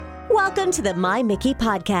Welcome to the My Mickey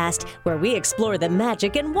podcast, where we explore the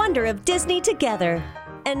magic and wonder of Disney together.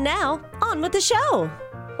 And now, on with the show.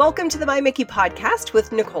 Welcome to the My Mickey podcast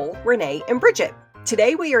with Nicole, Renee, and Bridget.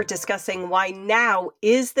 Today we are discussing why now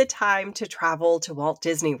is the time to travel to Walt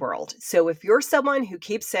Disney World. So if you're someone who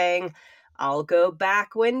keeps saying, I'll go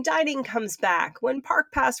back when dining comes back, when park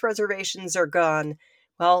pass reservations are gone,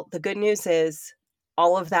 well, the good news is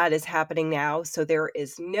all of that is happening now, so there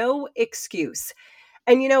is no excuse.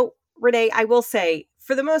 And Renee, I will say,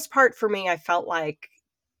 for the most part, for me, I felt like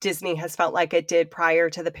Disney has felt like it did prior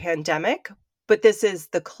to the pandemic, but this is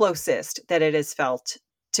the closest that it has felt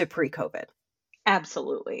to pre-COVID.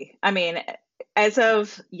 Absolutely. I mean, as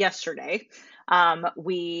of yesterday,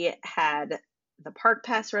 we had the park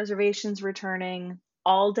pass reservations returning,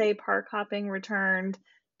 all-day park hopping returned,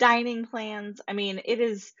 dining plans. I mean, it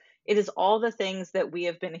is all the things that we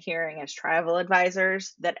have been hearing as travel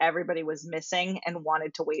advisors that everybody was missing and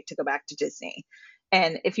wanted to wait to go back to Disney.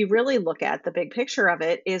 And if you really look at the big picture of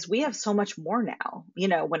it, is we have so much more now.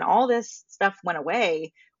 When all this stuff went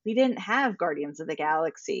away, we didn't have Guardians of the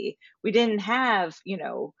Galaxy. We didn't have,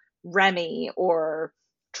 Remy or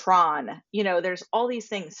Tron. There's all these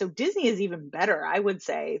things. So Disney is even better, I would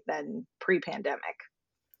say, than pre-pandemic.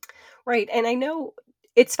 Right. And I know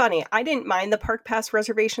it's funny. I didn't mind the park pass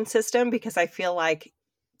reservation system because I feel like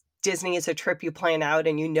Disney is a trip you plan out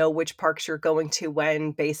and you know which parks you're going to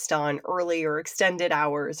when based on early or extended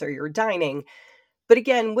hours or your dining. But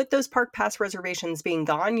again, with those park pass reservations being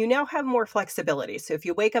gone, you now have more flexibility. So if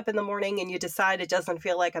you wake up in the morning and you decide it doesn't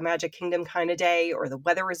feel like a Magic Kingdom kind of day, or the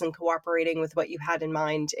weather isn't cooperating with what you had in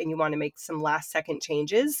mind and you want to make some last second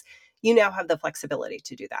changes, you now have the flexibility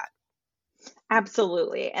to do that.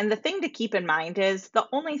 Absolutely. And the thing to keep in mind is the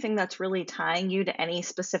only thing that's really tying you to any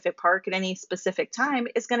specific park at any specific time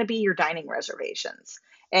is going to be your dining reservations.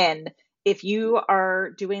 And if you are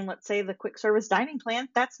doing, let's say, the quick service dining plan,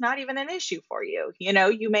 that's not even an issue for you.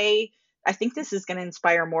 I think this is going to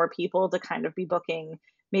inspire more people to kind of be booking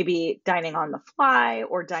maybe dining on the fly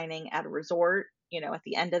or dining at a resort, at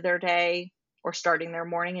the end of their day or starting their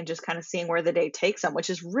morning and just kind of seeing where the day takes them,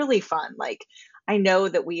 which is really fun. Like, I know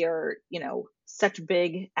that we are, such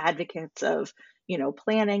big advocates of,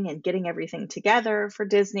 planning and getting everything together for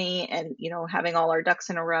Disney and, having all our ducks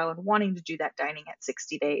in a row and wanting to do that dining at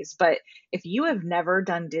 60 days. But if you have never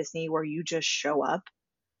done Disney where you just show up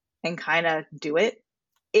and kind of do it,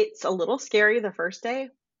 it's a little scary the first day,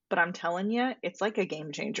 but I'm telling you, it's like a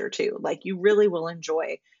game changer too. Like, you really will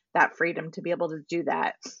enjoy that freedom to be able to do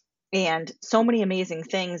that. And so many amazing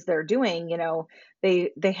things they're doing.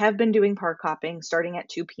 They have been doing park hopping starting at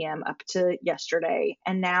 2 p.m. up to yesterday.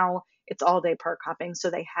 And now it's all day park hopping. So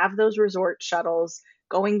they have those resort shuttles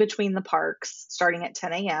going between the parks starting at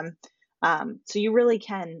 10 a.m. So you really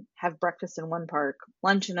can have breakfast in one park,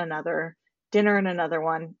 lunch in another, dinner in another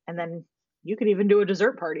one. And then you could even do a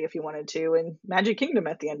dessert party if you wanted to in Magic Kingdom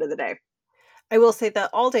at the end of the day. I will say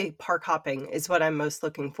that all-day park hopping is what I'm most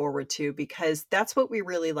looking forward to because that's what we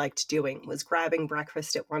really liked doing, was grabbing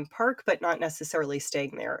breakfast at one park, but not necessarily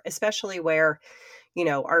staying there, especially where,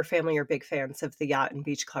 our family are big fans of the yacht and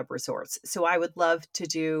beach club resorts. So I would love to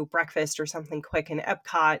do breakfast or something quick in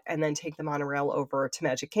Epcot and then take the monorail over to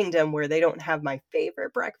Magic Kingdom where they don't have my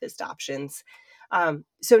favorite breakfast options.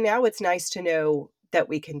 So now it's nice to know that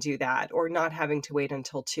we can do that, or not having to wait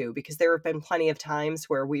until 2, because there have been plenty of times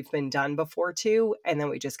where we've been done before 2 and then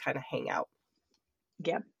we just kind of hang out.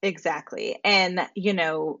 Yeah, exactly. And,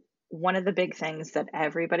 one of the big things that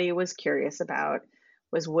everybody was curious about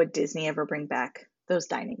was, would Disney ever bring back those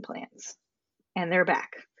dining plans? And they're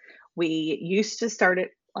back. We used to start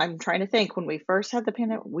it. I'm trying to think, when we first had the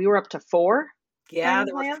pandemic, we were up to 4. Yeah,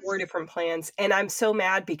 there were 4 different plans. And I'm so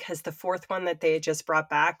mad because the 4th one that they had just brought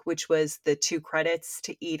back, which was the 2 credits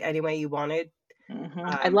to eat any way you wanted.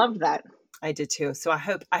 I loved that. I did too. So I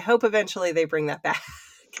hope eventually they bring that back.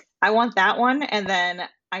 I want that one. And then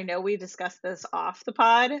I know we discussed this off the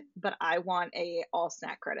pod, but I want a all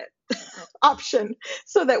snack credit option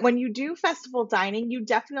so that when you do festival dining, you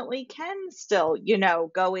definitely can still,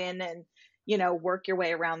 go in and work your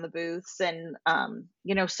way around the booths. And,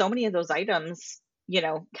 so many of those items,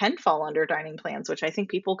 can fall under dining plans, which I think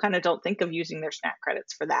people kind of don't think of using their snack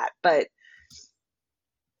credits for that. But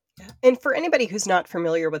and for anybody who's not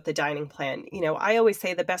familiar with the dining plan, I always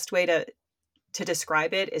say the best way to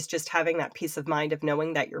describe it is just having that peace of mind of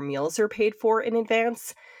knowing that your meals are paid for in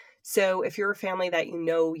advance. So if you're a family that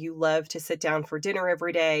you love to sit down for dinner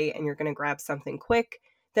every day and you're going to grab something quick,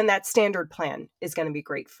 then that standard plan is going to be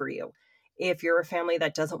great for you. If you're a family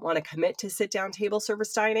that doesn't want to commit to sit down table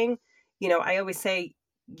service dining, I always say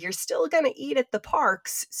you're still going to eat at the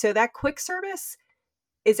parks. So that quick service,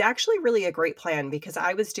 is actually really a great plan because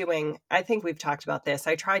I think we've talked about this.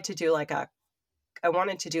 I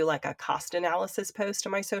wanted to do like a cost analysis post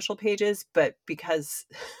on my social pages, but because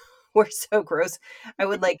we're so gross, I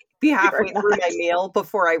would like be You're halfway through not. my meal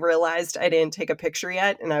before I realized I didn't take a picture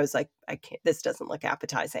yet. And I was like, I can't, this doesn't look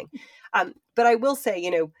appetizing. But I will say,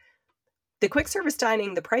 the quick service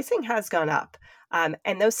dining, the pricing has gone up.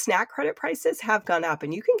 And those snack credit prices have gone up,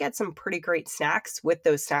 and you can get some pretty great snacks with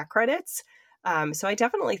those snack credits. So I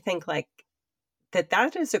definitely think like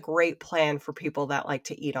that is a great plan for people that like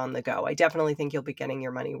to eat on the go. I definitely think you'll be getting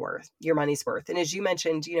your money's worth. And as you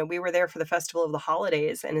mentioned, we were there for the Festival of the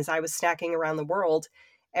Holidays, and as I was snacking around the world,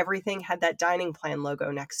 everything had that dining plan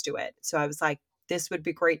logo next to it. So I was like, this would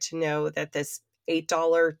be great to know that this $8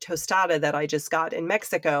 tostada that I just got in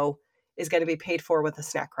Mexico is going to be paid for with a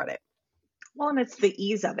snack credit. Well, and it's the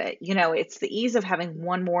ease of it. It's the ease of having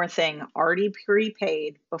one more thing already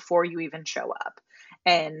prepaid before you even show up.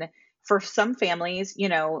 And for some families,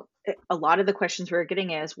 a lot of the questions we're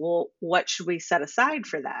getting is, well, what should we set aside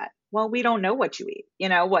for that? Well, we don't know what you eat.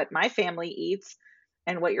 What my family eats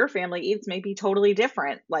and what your family eats may be totally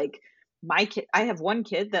different. Like my kid, I have one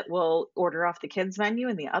kid that will order off the kids menu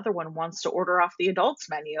and the other one wants to order off the adults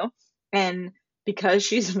menu. And because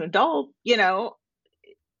she's an adult,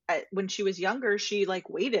 when she was younger, she like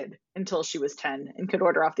waited until she was 10 and could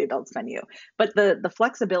order off the adults menu. But the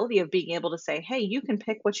flexibility of being able to say, hey, you can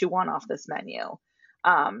pick what you want off this menu.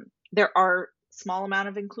 There are small amount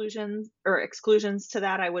of inclusions or exclusions to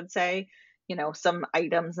that, I would say. Some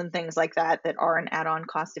items and things like that are an add-on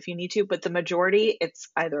cost if you need to, but the majority, it's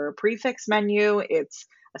either a prefix menu, it's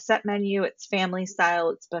a set menu, it's family style,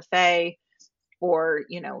 it's buffet, or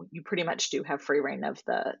you pretty much do have free reign of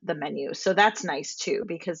the menu. So that's nice too,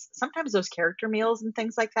 because sometimes those character meals and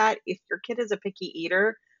things like that, if your kid is a picky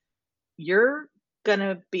eater, you're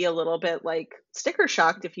gonna be a little bit like sticker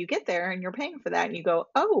shocked if you get there and you're paying for that and you go,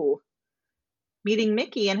 oh, meeting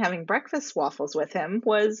Mickey and having breakfast waffles with him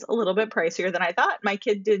was a little bit pricier than I thought. My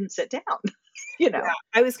kid didn't sit down. Yeah,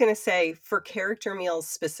 I was going to say for character meals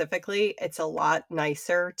specifically, it's a lot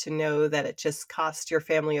nicer to know that it just cost your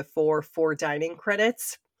family of four dining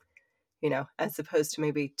credits, as opposed to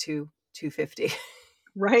maybe 250.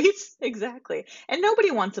 Right? Exactly. And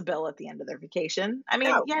nobody wants a bill at the end of their vacation. I mean,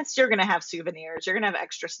 No. yes, you're going to have souvenirs, you're going to have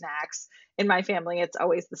extra snacks. In my family, it's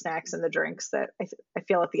always the snacks and the drinks that I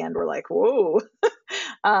feel at the end we're like, whoa.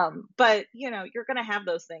 But you're going to have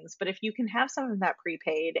those things. But if you can have some of that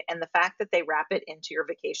prepaid, and the fact that they wrap it into your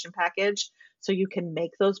vacation package so you can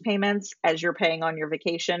make those payments as you're paying on your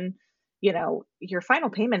vacation, your final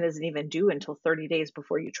payment isn't even due until 30 days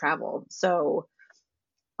before you travel. So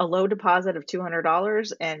a low deposit of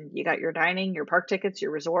 $200 and you got your dining, your park tickets, your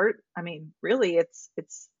resort. I mean, really it's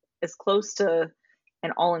as close to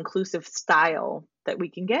an all-inclusive style that we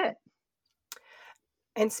can get.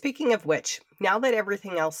 And speaking of which, now that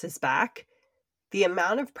everything else is back, the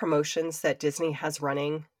amount of promotions that Disney has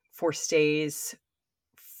running for stays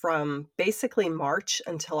from basically March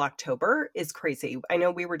until October is crazy. I know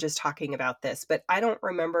we were just talking about this, but I don't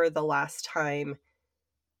remember the last time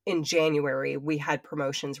in January we had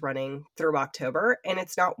promotions running through October, and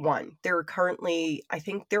it's not one. I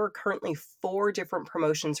think there are currently 4 different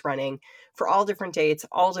promotions running for all different dates,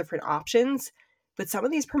 all different options. But some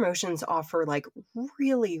of these promotions offer like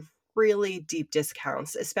really, really deep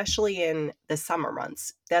discounts, especially in the summer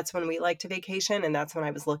months. That's when we like to vacation, and that's when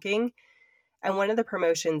I was looking. And one of the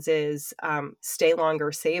promotions is stay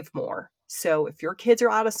longer, save more. So if your kids are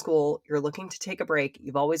out of school, you're looking to take a break,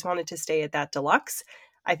 you've always wanted to stay at that deluxe,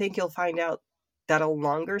 I think you'll find out that a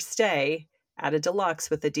longer stay at a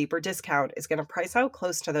deluxe with a deeper discount is going to price out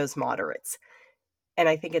close to those moderates. And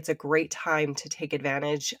I think it's a great time to take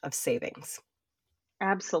advantage of savings.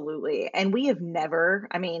 Absolutely. And we have never,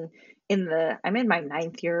 I mean, I'm in my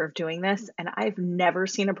 9th year of doing this, and I've never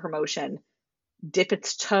seen a promotion dip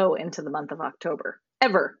its toe into the month of October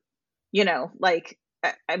ever.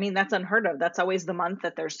 I mean, that's unheard of. That's always the month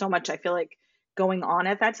that there's so much, I feel like, going on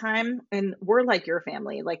at that time. And we're like your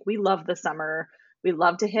family. Like, we love the summer. We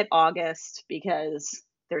love to hit August because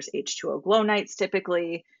there's H2O glow nights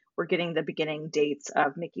typically. We're getting the beginning dates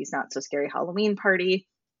of Mickey's Not So Scary Halloween Party.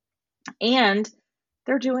 And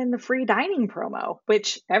they're doing the free dining promo,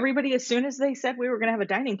 which everybody, as soon as they said we were going to have a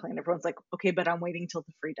dining plan, everyone's like, okay, but I'm waiting till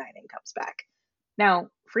the free dining comes back. Now,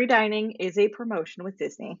 free dining is a promotion with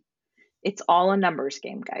Disney. It's all a numbers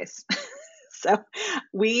game, guys. So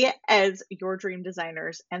we, as your dream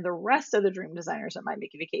designers and the rest of the dream designers at My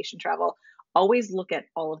Mickey Vacation Travel, always look at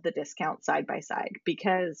all of the discounts side by side,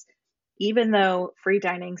 because even though free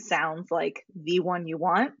dining sounds like the one you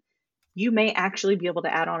want, you may actually be able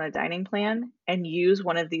to add on a dining plan and use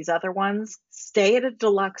one of these other ones, stay at a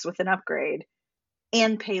deluxe with an upgrade,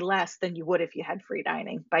 and pay less than you would if you had free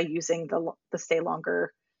dining by using the stay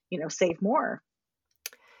longer, save more.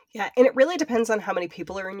 Yeah, and it really depends on how many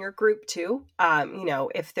people are in your group too.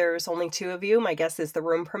 If there's only two of you, my guess is the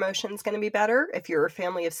room promotion is going to be better. If you're a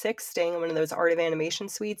family of six staying in one of those Art of Animation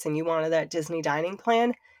suites and you wanted that Disney dining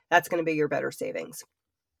plan, that's going to be your better savings.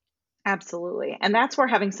 Absolutely. And that's where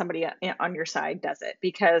having somebody on your side does it,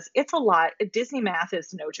 because it's a lot. Disney math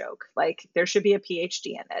is no joke. Like, there should be a PhD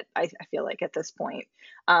in it, I feel like, at this point.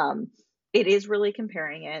 Um, it is really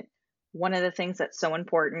comparing it. One of the things that's so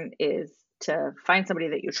important is to find somebody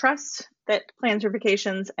that you trust that plans your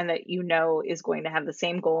vacations and that is going to have the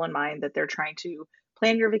same goal in mind, that they're trying to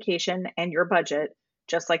plan your vacation and your budget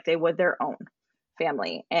just like they would their own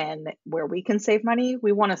family. And where we can save money,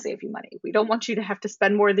 we want to save you money. We don't want you to have to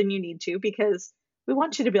spend more than you need to, because we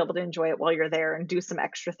want you to be able to enjoy it while you're there and do some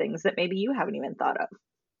extra things that maybe you haven't even thought of.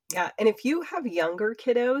 Yeah, and if you have younger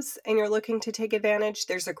kiddos and you're looking to take advantage,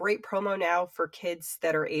 there's a great promo now for kids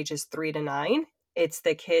that are ages 3 to 9. It's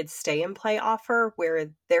the Kids Stay and Play offer, where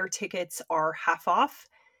their tickets are half off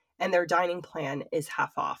and their dining plan is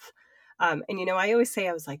half off. I always say,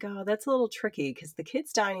 I was like, oh, that's a little tricky because the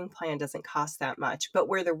kids' dining plan doesn't cost that much. But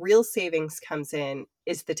where the real savings comes in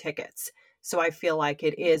is the tickets. So I feel like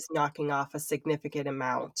it is knocking off a significant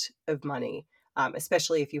amount of money,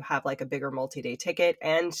 especially if you have like a bigger multi-day ticket.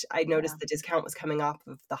 And I noticed the discount was coming off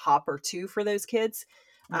of the Hopper too for those kids.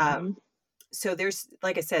 Mm-hmm. So there's,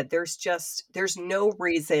 like I said, there's no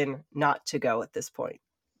reason not to go at this point.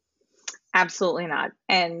 Absolutely not.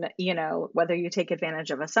 And, whether you take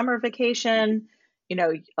advantage of a summer vacation,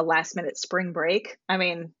 a last minute spring break, I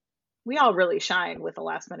mean, we all really shine with a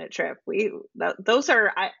last minute trip. Those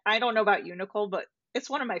are, I don't know about you, Nicole, but it's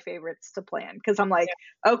one of my favorites to plan, because I'm like,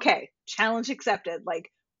 okay, challenge accepted.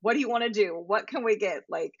 Like, what do you want to do? What can we get?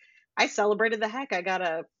 Like, I celebrated the heck. I got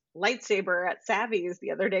a lightsaber at Savvy's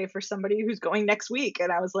the other day for somebody who's going next week.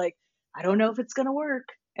 And I was like, I don't know if it's going to work.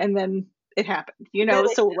 And then it happened,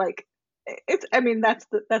 so like, that's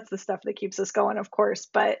the stuff that keeps us going, of course.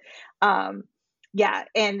 But yeah,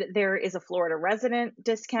 and there is a Florida resident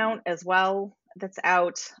discount as well that's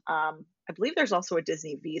out. I believe there's also a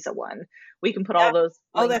Disney Visa one. We can put all those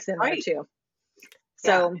links in there too.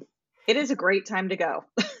 So it is a great time to go.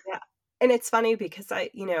 Yeah. And it's funny because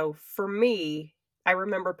for me, I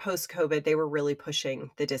remember post-COVID, they were really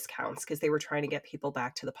pushing the discounts because they were trying to get people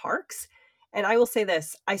back to the parks. And I will say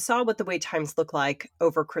this, I saw what the wait times look like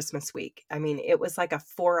over Christmas week. I mean, it was like a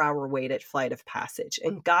 4-hour wait at Flight of Passage.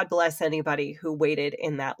 And God bless anybody who waited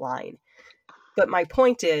in that line. But my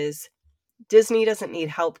point is, Disney doesn't need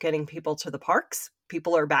help getting people to the parks.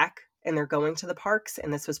 People are back and they're going to the parks.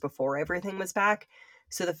 And this was before everything was back.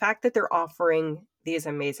 So the fact that they're offering these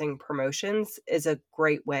amazing promotions is a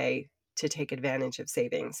great way to take advantage of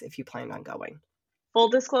savings if you plan on going. Full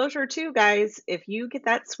disclosure too, guys, if you get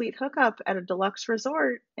that sweet hookup at a deluxe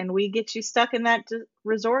resort and we get you stuck in that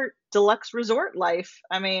deluxe resort life,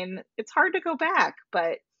 I mean, it's hard to go back,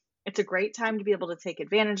 but it's a great time to be able to take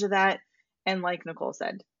advantage of that. And like Nicole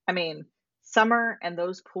said, I mean, summer and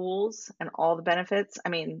those pools and all the benefits, I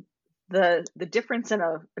mean, the difference in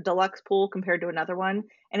a deluxe pool compared to another one,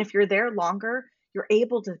 and if you're there longer, you're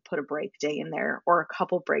able to put a break day in there or a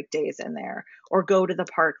couple break days in there, or go to the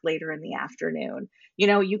park later in the afternoon.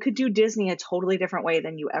 You could do Disney a totally different way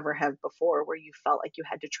than you ever have before, where you felt like you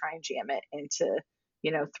had to try and jam it into,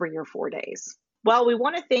 3 or 4 days. Well, we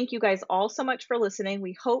want to thank you guys all so much for listening.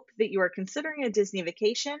 We hope that you are considering a Disney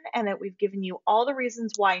vacation and that we've given you all the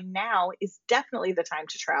reasons why now is definitely the time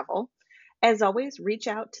to travel. As always, reach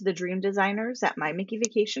out to the dream designers at My Mickey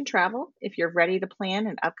Vacation Travel if you're ready to plan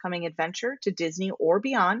an upcoming adventure to Disney or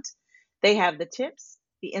beyond. They have the tips,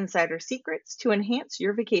 the insider secrets to enhance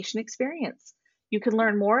your vacation experience. You can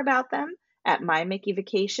learn more about them at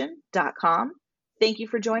mymickeyvacation.com. Thank you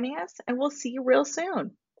for joining us, and we'll see you real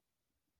soon.